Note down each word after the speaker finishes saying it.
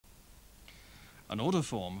an order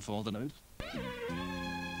form for the note.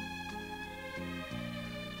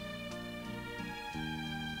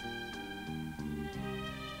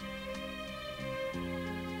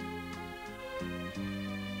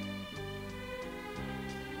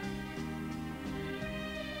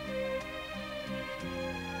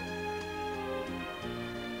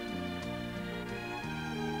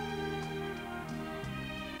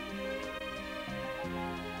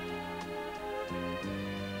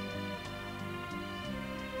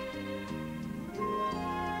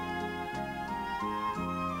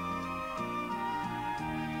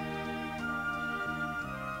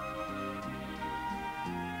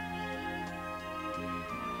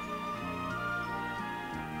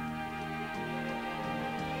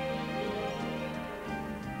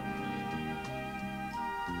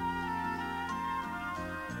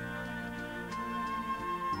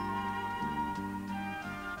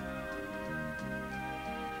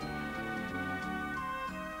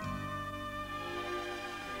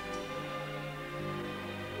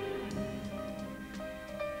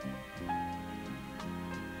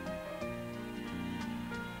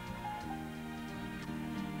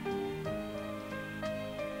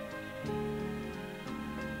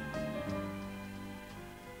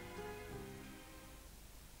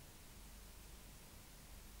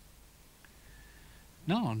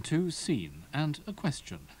 Now on to scene and a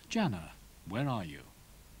question. Janna, where are you?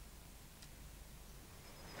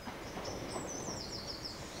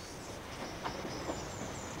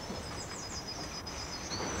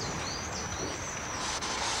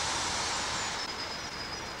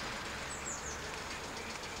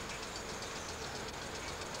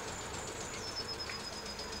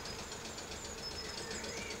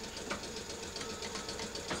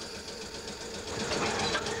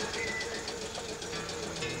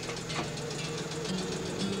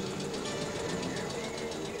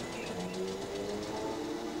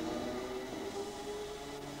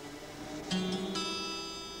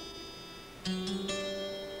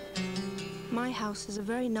 My house is a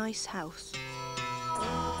very nice house.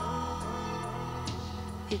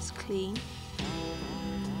 It's clean.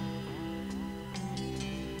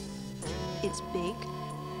 It's big.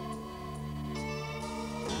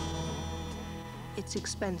 It's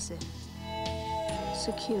expensive.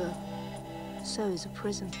 Secure. So is a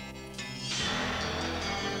prison.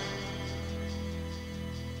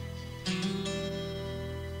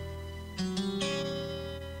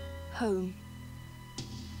 Home.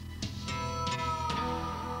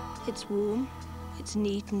 It's warm, it's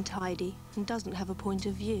neat and tidy, and doesn't have a point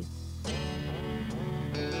of view.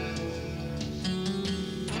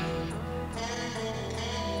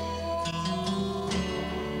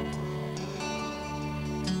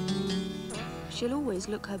 She'll always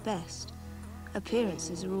look her best.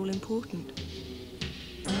 Appearances are all important.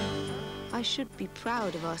 I should be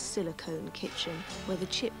proud of our silicone kitchen, where the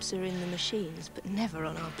chips are in the machines, but never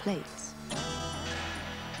on our plates.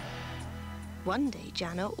 One day,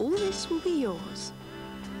 Janna, all this will be yours.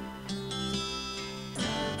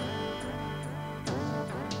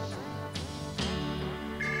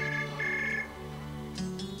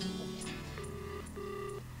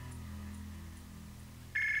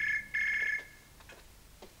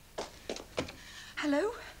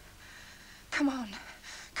 Hello? Come on.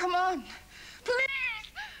 Come on.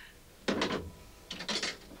 Please!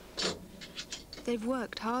 They've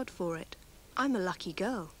worked hard for it. I'm a lucky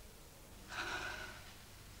girl.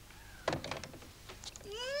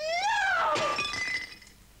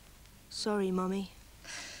 Sorry, Mummy.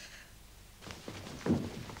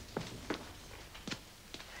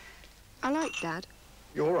 I like Dad.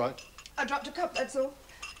 You all right? I dropped a cup, that's all.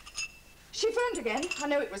 She phoned again. I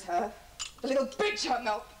know it was her. The little bitch hung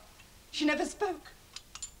up. She never spoke.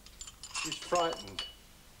 She's frightened.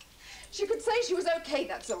 She could say she was okay,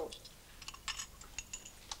 that's all.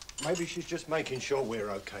 Maybe she's just making sure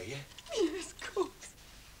we're okay, yeah? Yes, of course.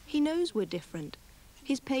 He knows we're different.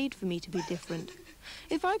 He's paid for me to be different.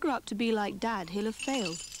 If I grow up to be like Dad, he'll have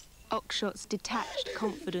failed. Oxshot's detached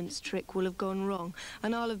confidence trick will have gone wrong,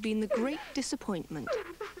 and I'll have been the great disappointment.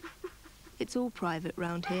 It's all private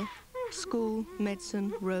round here. School,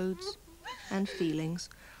 medicine, roads, and feelings.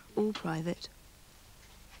 All private.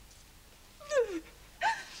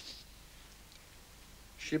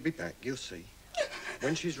 She'll be back, you'll see.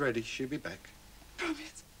 When she's ready, she'll be back.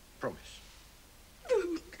 Promise. Promise.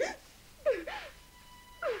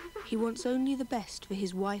 He wants only the best for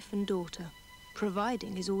his wife and daughter.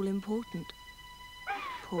 Providing is all important.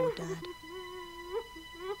 Poor Dad.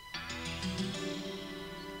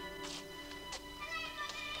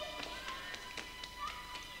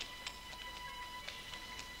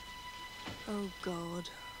 Oh, God.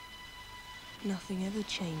 Nothing ever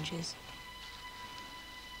changes.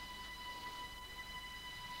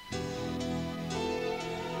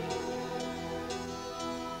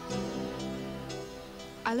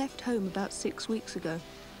 I left home about 6 weeks ago.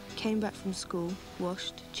 Came back from school,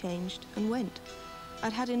 washed, changed, and went.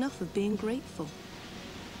 I'd had enough of being grateful.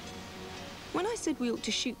 When I said we ought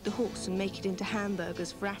to shoot the horse and make it into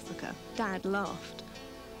hamburgers for Africa, Dad laughed.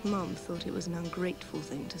 Mum thought it was an ungrateful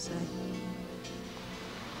thing to say.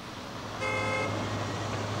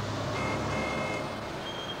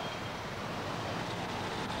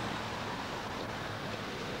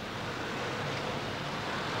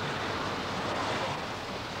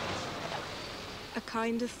 A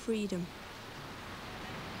kind of freedom.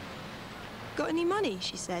 Got any money?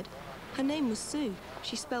 She said. Her name was Sue.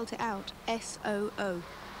 She spelt it out. S-O-O.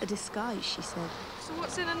 A disguise, she said. So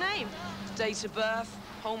what's in her name? Date of birth,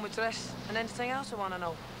 home address, and anything else I want to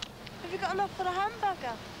know. Have you got enough for the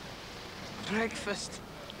hamburger? Breakfast.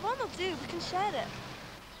 One will do. We can share it.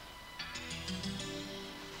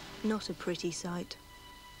 Not a pretty sight.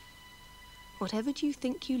 Whatever do you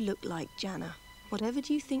think you look like, Janna? Whatever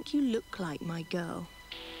do you think you look like, my girl?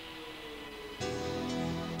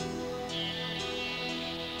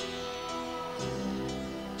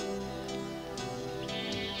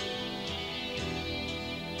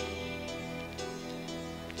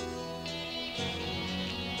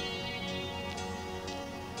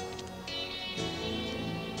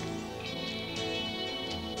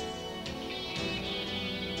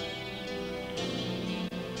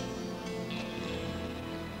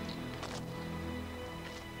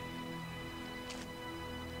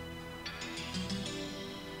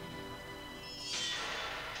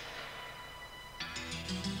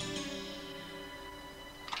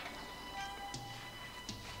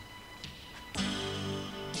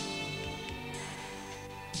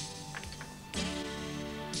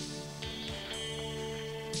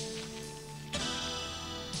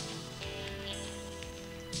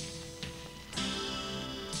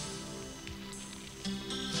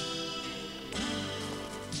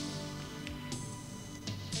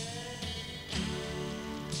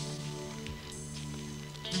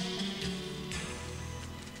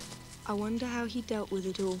 I wonder how he dealt with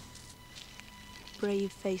it all.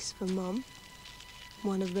 Brave face for Mum.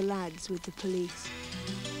 One of the lads with the police.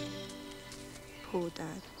 Poor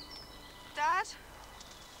Dad. Dad?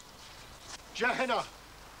 Janna!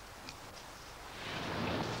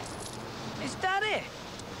 Is Dad here?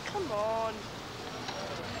 Come on.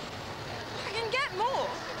 I can get more.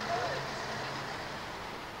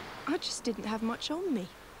 I just didn't have much on me.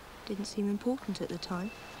 Didn't seem important at the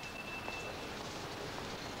time.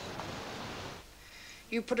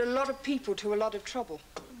 You put a lot of people to a lot of trouble.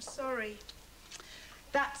 I'm sorry.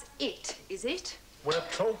 That's it, is it? We'll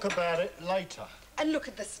talk about it later. And look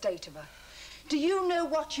at the state of her. Do you know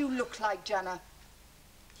what you look like, Janna?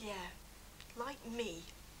 Yeah, like me.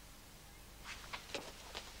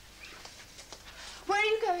 Where are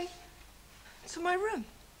you going? To my room.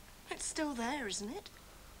 It's still there, isn't it?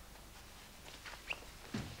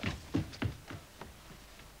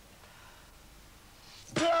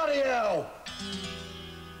 Bloody hell!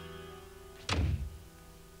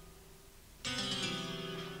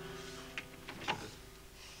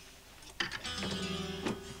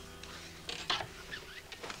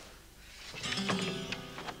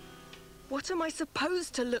 What am I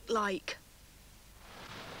supposed to look like?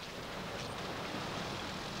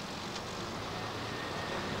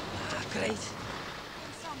 Great.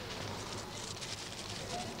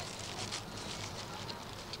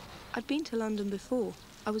 I'd been to London before.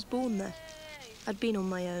 I was born there. I'd been on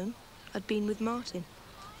my own. I'd been with Martin.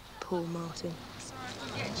 Poor Martin. Sorry, I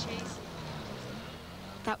can get cheese.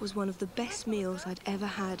 That was one of the best meals I'd ever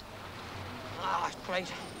had. Ah, it's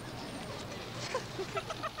great.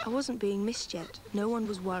 I wasn't being missed yet. No one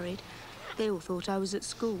was worried. They all thought I was at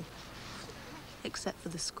school. Except for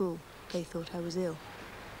the school. They thought I was ill.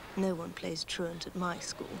 No one plays truant at my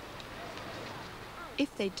school.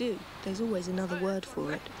 If they do, there's always another word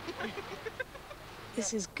for it.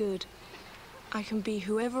 This is good. I can be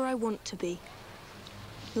whoever I want to be.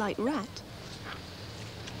 Like Rat.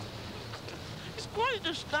 It's quite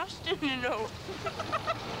disgusting, you know.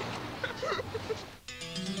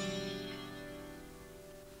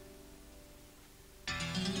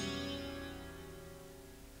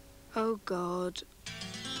 Oh, God.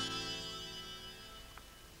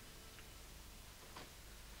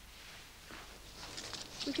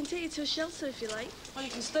 We can take you to a shelter if you like. Well,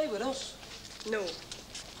 you can stay with us. No.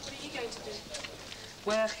 What are you going to do?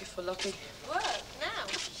 Work if we're lucky. Work? Now?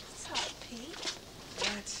 Shut up, Pete.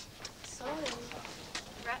 Right. Sorry.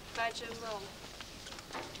 Rat badger wrong.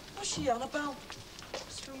 What's she on about?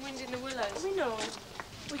 It's from Wind in the Willows. We know.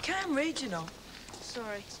 We can't read, you know.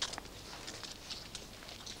 Sorry.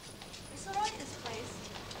 It's all right, this place.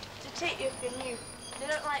 To take you if you're new. They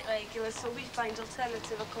don't like regulars, so we find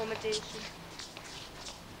alternative accommodation.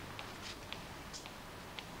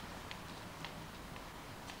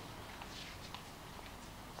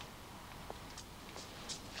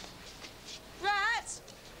 Right!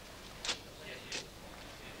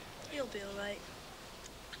 You'll be all right.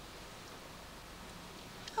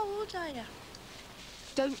 How old are you?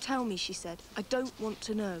 Don't tell me, she said. I don't want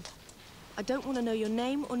to know. I don't want to know your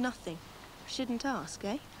name or nothing. I shouldn't ask,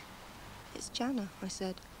 eh? It's Janna, I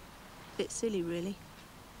said. Bit silly, really.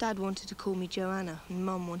 Dad wanted to call me Joanna, and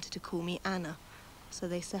Mum wanted to call me Anna, so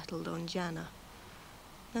they settled on Janna.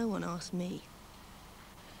 No one asked me.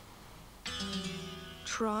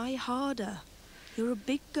 Try harder. You're a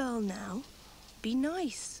big girl now. Be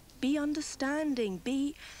nice. Be understanding.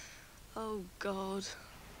 Be... Oh, God.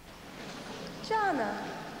 Janna.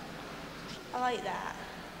 I like that.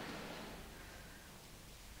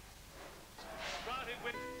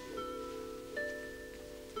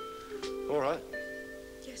 All right.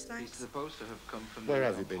 Yes, He's thanks. supposed to have come from... Where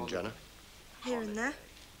have you been, Janna? Here and there.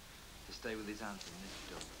 To stay with his aunt in this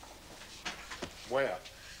job. Where?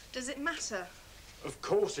 Does it matter? Of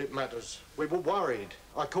course it matters. We were worried.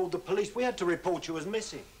 I called the police. We had to report you as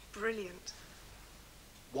missing. Brilliant.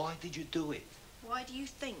 Why did you do it? Why do you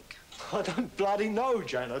think? I don't bloody know,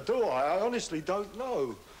 Janna, do I? I honestly don't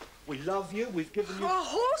know. We love you. We've given you... You're a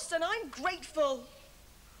horse and I'm grateful.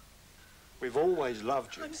 We've always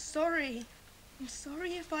loved you. I'm sorry. I'm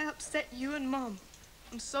sorry if I upset you and Mum.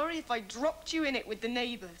 I'm sorry if I dropped you in it with the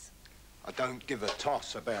neighbours. I don't give a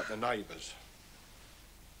toss about the neighbours.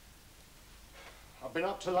 I've been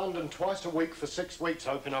up to London twice a week for 6 weeks,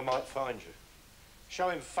 hoping I might find you.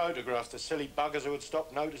 Showing photographs to silly buggers who would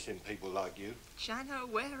stop noticing people like you. Janna,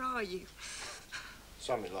 where are you?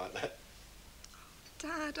 Something like that.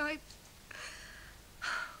 Dad, I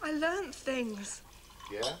learned things.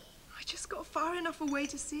 Yeah? I just got far enough away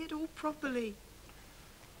to see it all properly.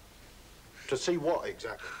 To see what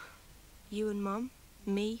exactly? You and Mum,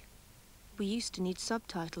 me, we used to need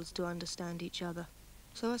subtitles to understand each other.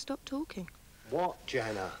 So I stopped talking. What,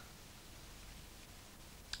 Janna?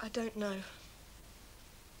 I don't know.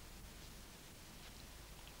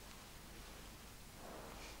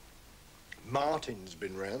 Martin's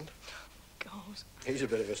been round. God. He's a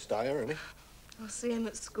bit of a stayer, isn't he? I'll see him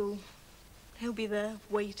at school. He'll be there,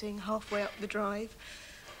 waiting, halfway up the drive.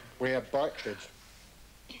 We had bike sheds.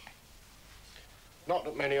 Not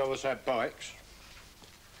that many of us had bikes.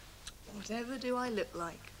 Whatever do I look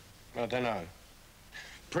like? I don't know.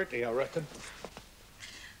 Pretty, I reckon.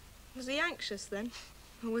 Was he anxious then?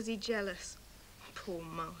 Or was he jealous? Poor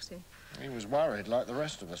Martin. He was worried like the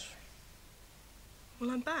rest of us.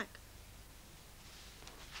 Well, I'm back.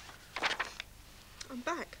 I'm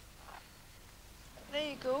back.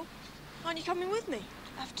 There you go. Aren't you coming with me?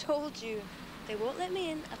 I've told you. They won't let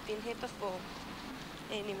me in. I've been here before.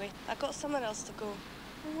 Anyway, I've got somewhere else to go.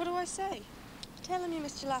 Well, what do I say? Tell him you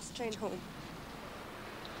missed your last train home.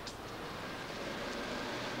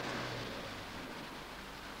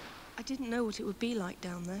 I didn't know what it would be like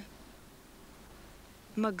down there.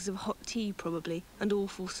 Mugs of hot tea, probably, and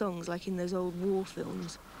awful songs like in those old war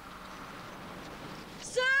films.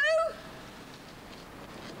 Sue!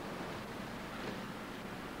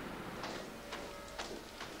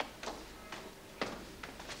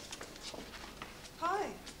 Hi.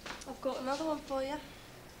 I've got another one for you.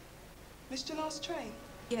 Missed your last train?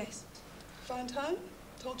 Yes, Find home?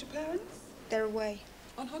 Told your parents? they're away.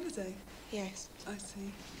 On holiday? Yes. I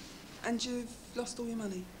see. And you've lost all your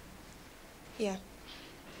money? Yeah.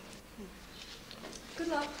 Good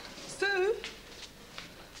luck. Sue?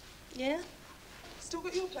 Yeah? Still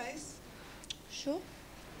got your place? Sure.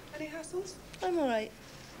 Any hassles? I'm all right.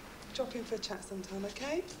 Drop in for a chat sometime,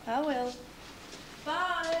 okay? I will.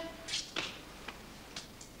 Bye.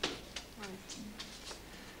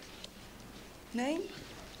 Name?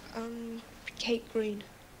 Kate Green.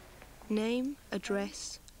 Name,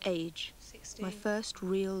 address, age. 16. My first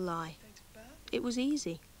real lie. Date of birth? It was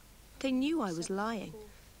easy. They knew I was lying.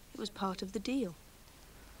 It was part of the deal.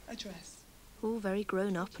 Address? All very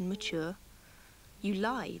grown up and mature. You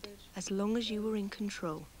lied as long as you were in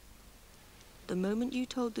control. The moment you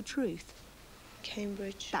told the truth,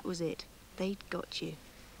 Cambridge. that was it. They'd got you.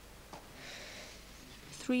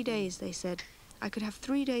 3 days, they said. I could have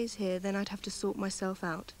 3 days here, then I'd have to sort myself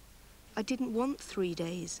out. I didn't want 3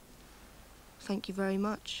 days. Thank you very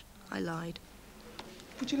much, I lied.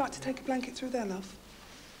 Would you like to take a blanket through there, love?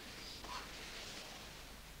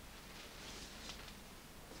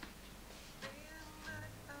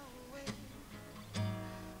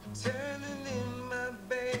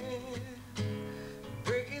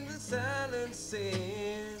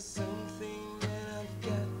 is something that I've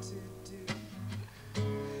got to do.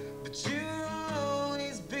 But you'll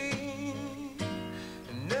always be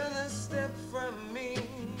another step from me.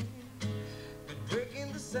 But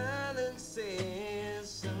breaking the silence is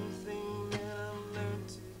something that I've learned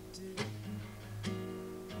to do.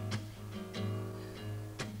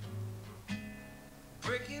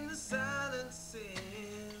 Breaking the silence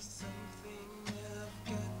is something that I've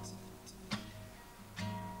got to do.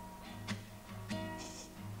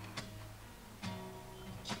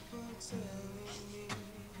 Keep on telling me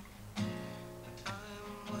that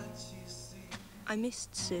I'm what you see. I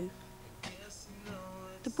missed Sue. Yes, you know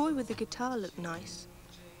The boy with the guitar looked nice,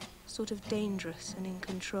 sort of dangerous and in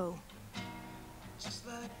control. just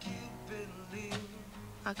like you believe.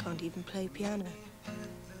 I can't even play piano.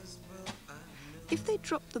 Others will I know. If they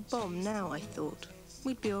dropped the bomb now, I thought,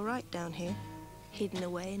 we'd be all right down here, hidden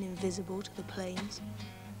away and invisible to the planes.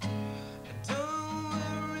 Don't know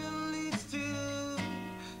where it leads to.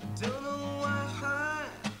 Don't know why.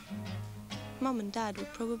 Mum and Dad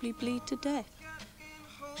would probably bleed to death,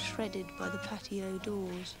 shredded by the patio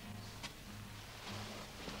doors.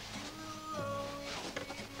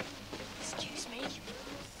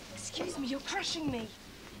 Excuse me, you're crushing me.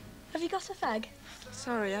 Have you got a fag?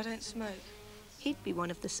 Sorry, I don't smoke. He'd be one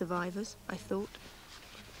of the survivors, I thought.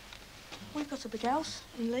 We've got a big house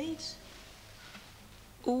in Leeds.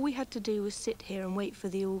 All we had to do was sit here and wait for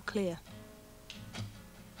the all clear.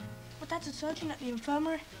 But Dad's a surgeon at the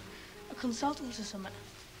infirmary, a consultant or something.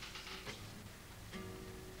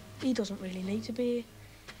 He doesn't really need to be here.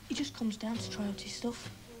 He just comes down to try out his stuff.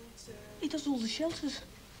 He does all the shelters.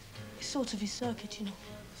 It's sort of his circuit, you know.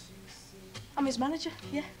 I'm his manager,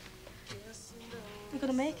 yeah. We're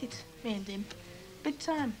gonna make it, me and him. Big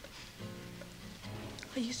time.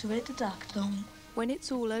 I used to hate the dark dome. When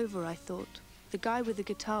it's all over, I thought, the guy with the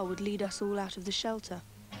guitar would lead us all out of the shelter.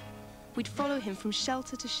 We'd follow him from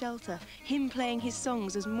shelter to shelter, him playing his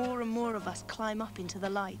songs as more and more of us climb up into the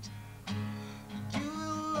light.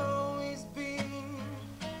 You'll always be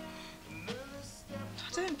another step.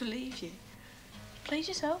 I don't believe you. Please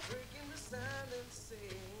yourself. Breaking the silence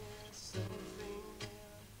is something that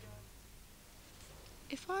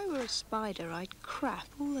If I were a spider, I'd crap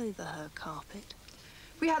all over her carpet.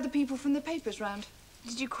 We had the people from the papers round.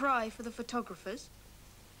 Did you cry for the photographers?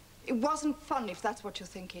 It wasn't fun, if that's what you're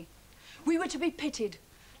thinking. We were to be pitied,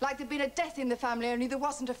 like there'd been a death in the family, only there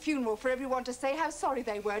wasn't a funeral for everyone to say how sorry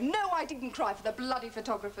they were. No, I didn't cry for the bloody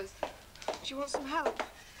photographers. Do you want some help?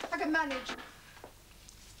 I can manage.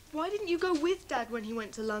 Why didn't you go with Dad when he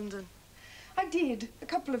went to London? I did, a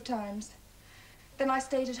couple of times. Then I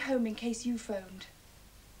stayed at home in case you phoned.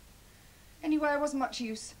 Anyway, I wasn't much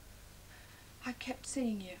use. I kept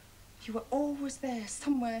seeing you. You were always there,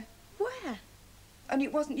 somewhere. Where? Only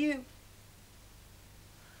it wasn't you.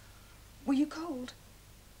 Were you cold?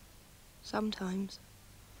 Sometimes.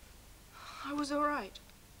 I was all right.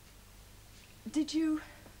 Did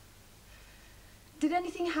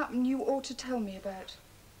anything happen you ought to tell me about?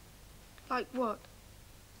 Like what?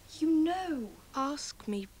 You know. Ask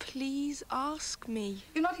me, please, ask me.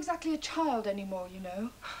 You're not exactly a child anymore, you know.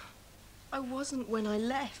 I wasn't when I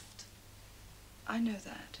left. I know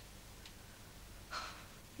that.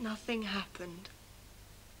 Nothing happened.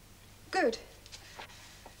 Good.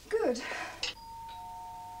 Good.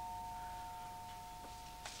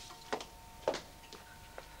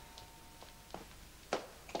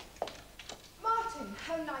 Martin,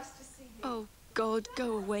 how nice to see you. Oh, God,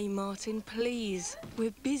 go away, Martin, please.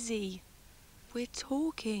 We're busy. We're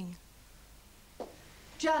talking.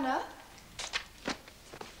 Janna?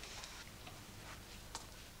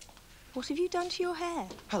 What have you done to your hair?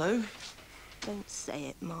 Hello. Don't say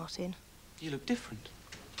it, Martin. You look different.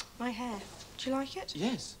 My hair. Do you like it?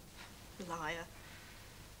 Yes. Liar.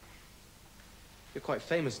 You're quite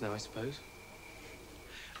famous now, I suppose.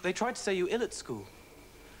 They tried to say you were ill at school.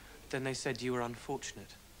 Then they said you were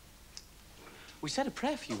unfortunate. We said a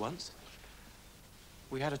prayer for you once.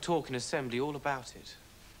 We had a talk in assembly all about it.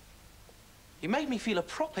 You made me feel a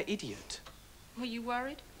proper idiot. Were you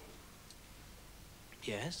worried?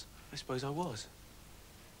 Yes, I suppose I was.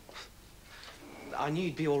 I knew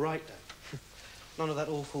you'd be all right, though. None of that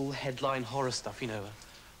awful headline horror stuff, you know, a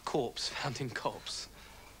corpse found in cops.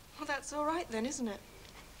 Well, that's all right then, isn't it?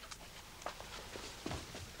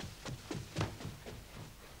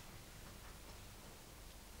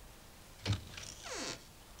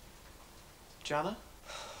 Janna?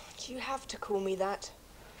 Do you have to call me that?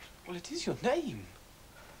 Well, it is your name.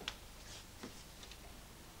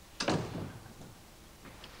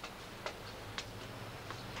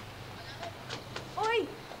 Oi!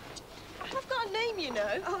 I've got a name, you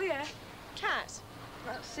know. Oh, yeah. Cat.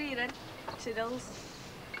 See you then. Tiddles.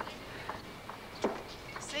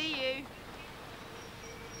 See you.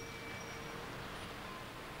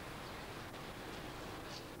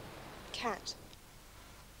 Cat.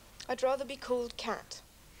 I'd rather be called Cat.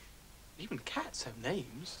 Even cats have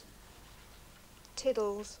names.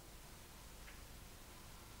 Tiddles.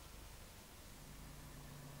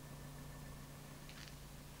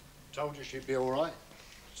 Told you she'd be all right.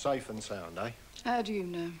 Safe and sound, eh? How do you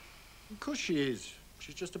know? Of course she is.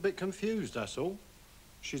 She's just a bit confused, that's all.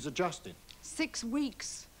 She's adjusting. 6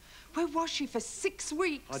 weeks. Where was she for 6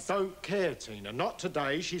 weeks? I don't care, Tina. Not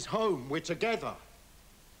today. She's home. We're together.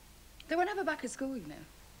 They won't have her back at school, you know.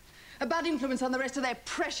 A bad influence on the rest of their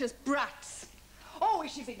precious brats. Oh,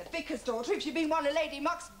 if she'd been the vicar's daughter, if she'd been one of Lady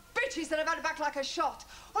Muck's bitches that have had her back like a shot.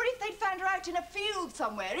 Or if they'd found her out in a field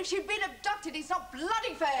somewhere. If she'd been abducted, it's not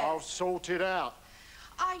bloody fair. I'll sort it out.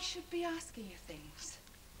 I should be asking you things.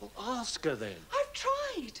 Well, ask her then. I've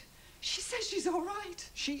tried. She says she's all right.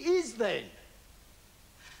 She is then.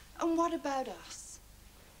 And what about us?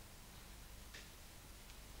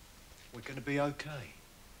 We're going to be okay.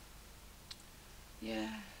 Yeah,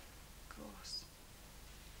 of course.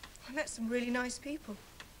 I met some really nice people.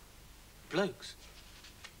 Blokes.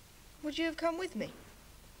 Would you have come with me?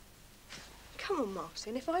 Come on,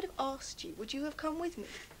 Martin. If I'd have asked you, would you have come with me?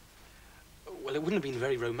 Well, it wouldn't have been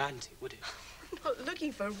very romantic, would it? I'm not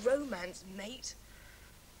looking for romance, mate.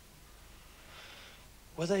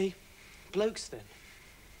 Were they blokes, then?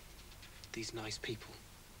 These nice people.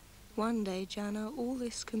 One day, Janna, all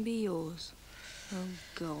this can be yours. Oh,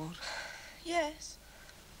 God. Yes.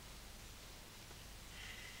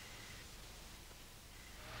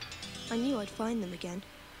 I knew I'd find them again.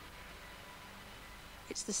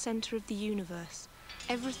 It's the center of the universe.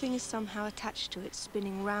 Everything is somehow attached to it,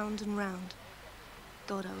 spinning round and round.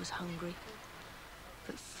 God, I was hungry,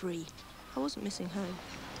 but free. I wasn't missing home.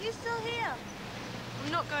 You still here?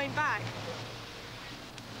 I'm not going back.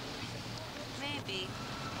 Maybe.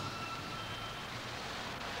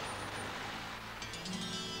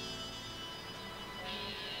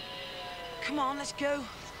 Come on, let's go.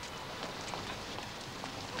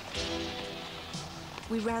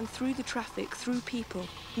 We ran through the traffic, through people.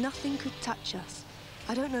 Nothing could touch us.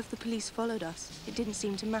 I don't know if the police followed us. It didn't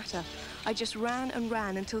seem to matter. I just ran and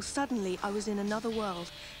ran until suddenly I was in another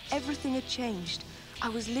world. Everything had changed. I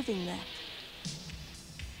was living there.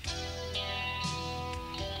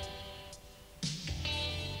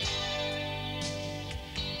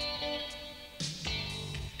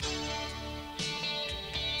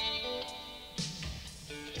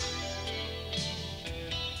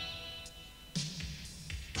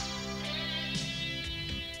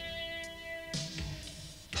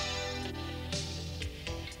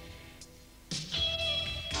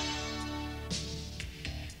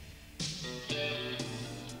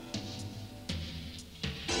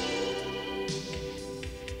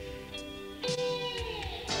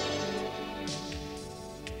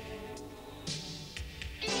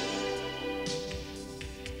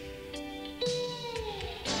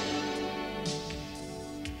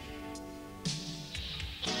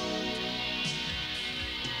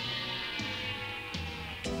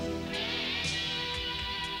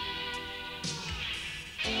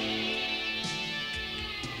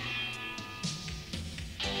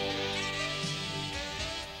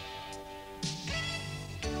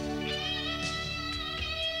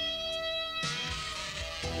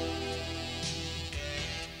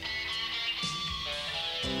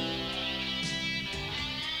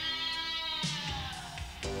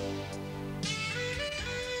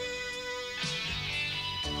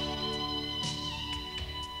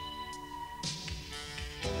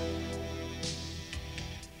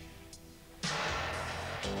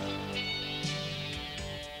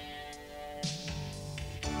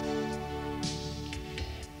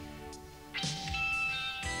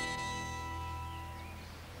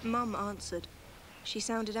 Mum answered. She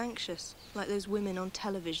sounded anxious, like those women on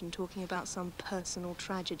television talking about some personal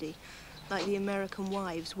tragedy, like the American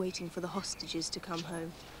wives waiting for the hostages to come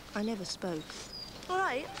home. I never spoke. All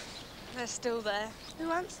right. They're still there.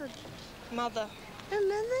 Who answered? Mother.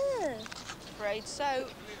 Oh, Mother. Afraid so.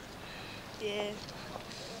 Yeah.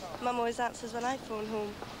 Mum always answers when I phone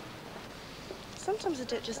home. Sometimes I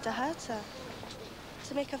do it just to hurt her.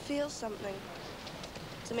 To make her feel something.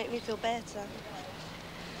 To make me feel better.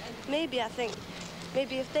 Maybe I think,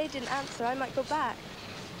 maybe if they didn't answer, I might go back.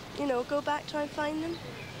 You know, go back, try and find them.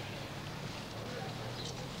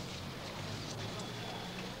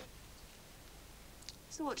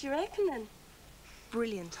 So what do you reckon, then?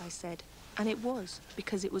 Brilliant, I said. And it was,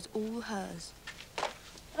 because it was all hers.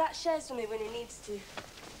 Rat shares with me when he needs to.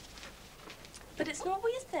 But it's not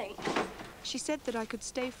what you think. She said that I could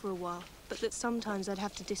stay for a while, but that sometimes I'd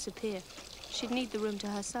have to disappear. She'd need the room to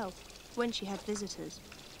herself when she had visitors.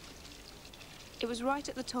 It was right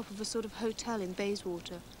at the top of a sort of hotel in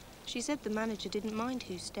Bayswater. She said the manager didn't mind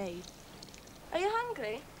who stayed. Are you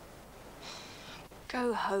hungry?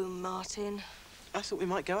 Go home, Martin. I thought we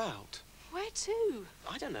might go out. Where to?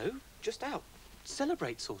 I don't know, just out.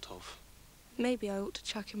 Celebrate, sort of. Maybe I ought to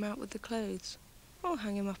chuck him out with the clothes. Or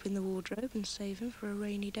hang him up in the wardrobe and save him for a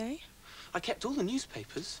rainy day. I kept all the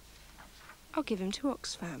newspapers. I'll give him to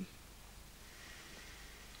Oxfam.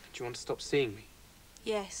 Do you want to stop seeing me?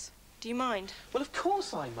 Yes. Do you mind? Well, of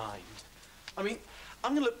course I mind. I mean,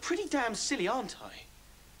 I'm going to look pretty damn silly, aren't I?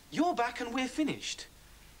 You're back and we're finished.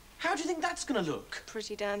 How do you think that's going to look?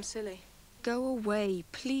 Pretty damn silly. Go away.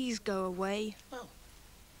 Please go away. Well,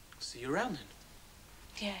 I'll see you around then.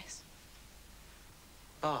 Yes.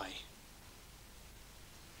 Bye.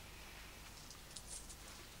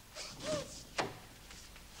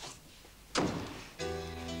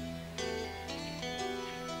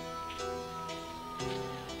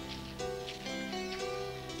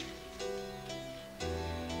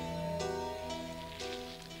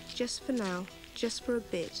 Just for now, just for a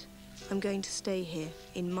bit, I'm going to stay here,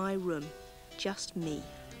 in my room. Just me.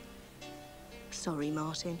 Sorry,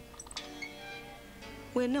 Martin.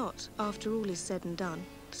 We're not, after all is said and done,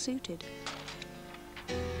 suited.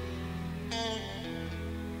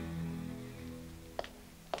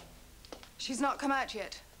 She's not come out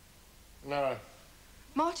yet. No.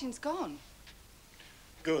 Martin's gone.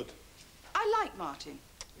 Good. I like Martin.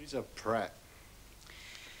 He's a prat.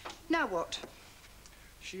 Now what?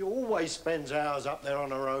 She always spends hours up there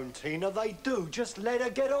on her own, Tina. They do. Just let her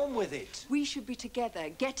get on with it. We should be together,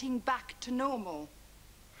 getting back to normal.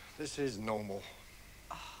 This is normal.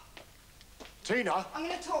 Tina! I'm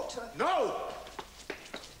going to talk to her. No!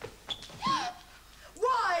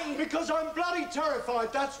 Why? Because I'm bloody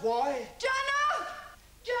terrified, that's why. Janna!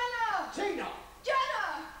 Janna! Tina!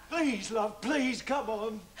 Janna! Please, love, please, come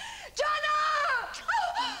on. Janna!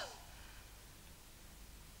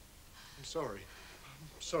 I'm sorry.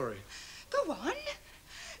 I'm sorry. Go on.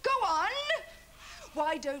 Go on.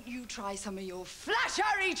 Why don't you try some of your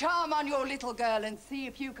flashery charm on your little girl and see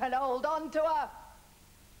if you can hold on to her?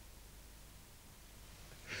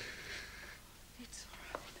 It's all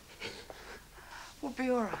right. We'll be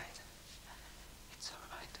all right. It's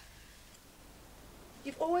all right.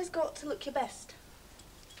 You've always got to look your best.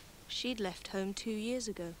 She'd left home 2 years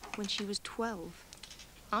ago, when she was 12.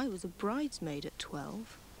 I was a bridesmaid at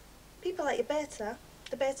 12. People like you better,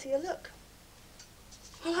 the better you look.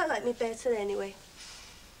 Well, I like me better anyway.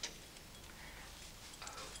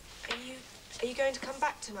 Are you going to come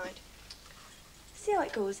back tonight? See how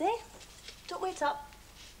it goes, eh? Don't wait up.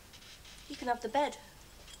 You can have the bed.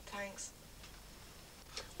 Thanks.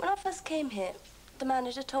 When I first came here, the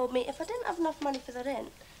manager told me if I didn't have enough money for the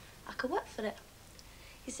rent, I could work for it.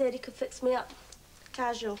 He said he could fix me up,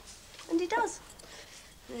 casual, and he does.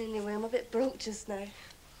 Anyway, I'm a bit broke just now.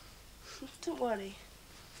 Don't worry.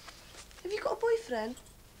 Have you got a boyfriend?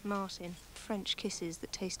 Martin. French kisses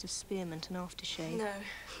that taste of spearmint and aftershave. No.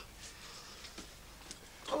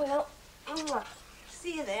 Well,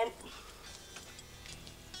 see you then.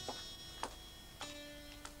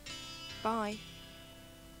 Bye.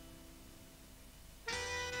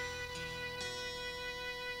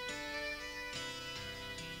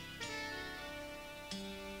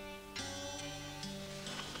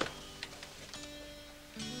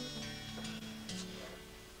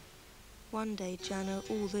 One day, Janna,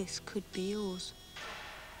 all this could be yours.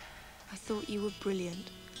 I thought you were brilliant.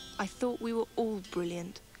 I thought we were all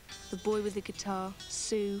brilliant. The boy with the guitar,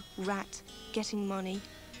 Sue, Rat, getting money,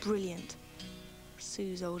 brilliant.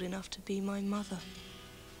 Sue's old enough to be my mother.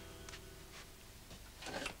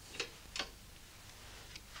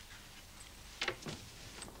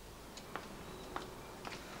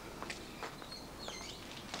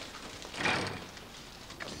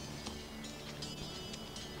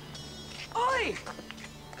 Oi!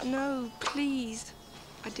 No, please.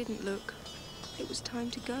 I didn't look. It was time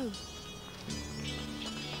to go.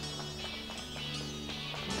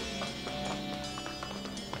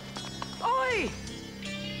 Oi!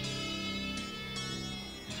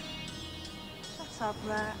 Shut up,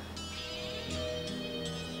 Rat.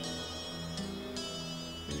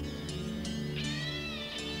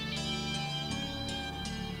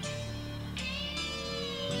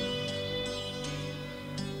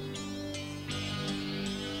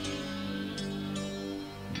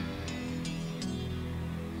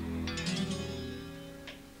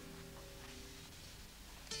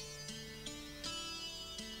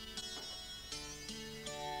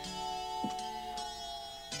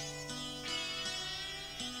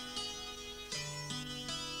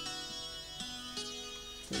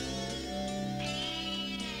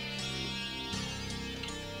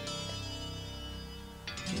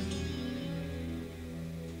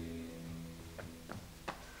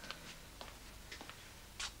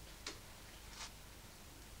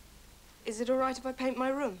 Is it all right if I paint my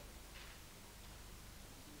room?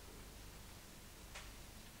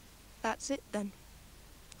 That's it, then.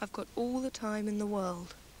 I've got all the time in the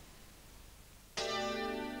world.